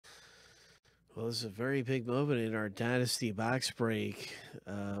Well, this is a very big moment in our Dynasty box break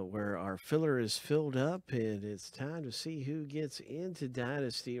where our filler is filled up, and it's time to see who gets into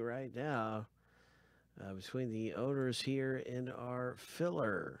Dynasty right now between the owners here and our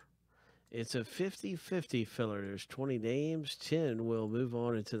filler. It's a 50-50 filler. There's 20 names. 10 will move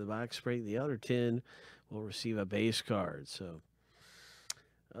on into the box break. The other 10 will receive a base card. So,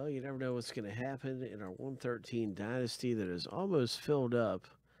 oh, you never know what's going to happen in our 113 Dynasty that is almost filled up.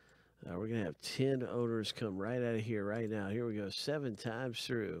 We're going to have 10 owners come right out of here right now. Here we go, 7 times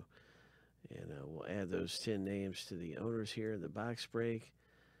through. And we'll add those 10 names to the owners here in the box break.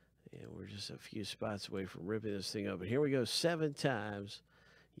 And we're just a few spots away from ripping this thing open. Here we go, 7 times.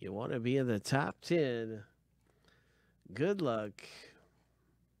 You want to be in the top 10. Good luck.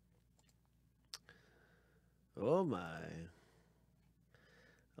 Oh, my.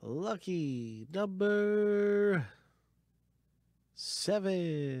 Lucky number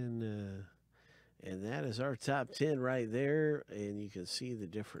 7. And that is our top 10 right there. And you can see the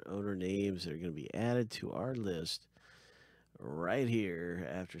different owner names that are going to be added to our list right here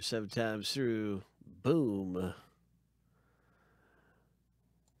after 7 times through. Boom.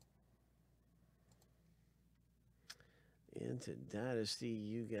 Into Dynasty,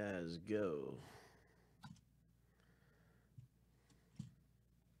 you guys go.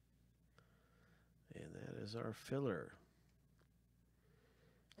 And that is our filler.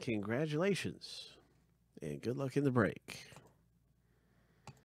 Congratulations, and good luck in the break.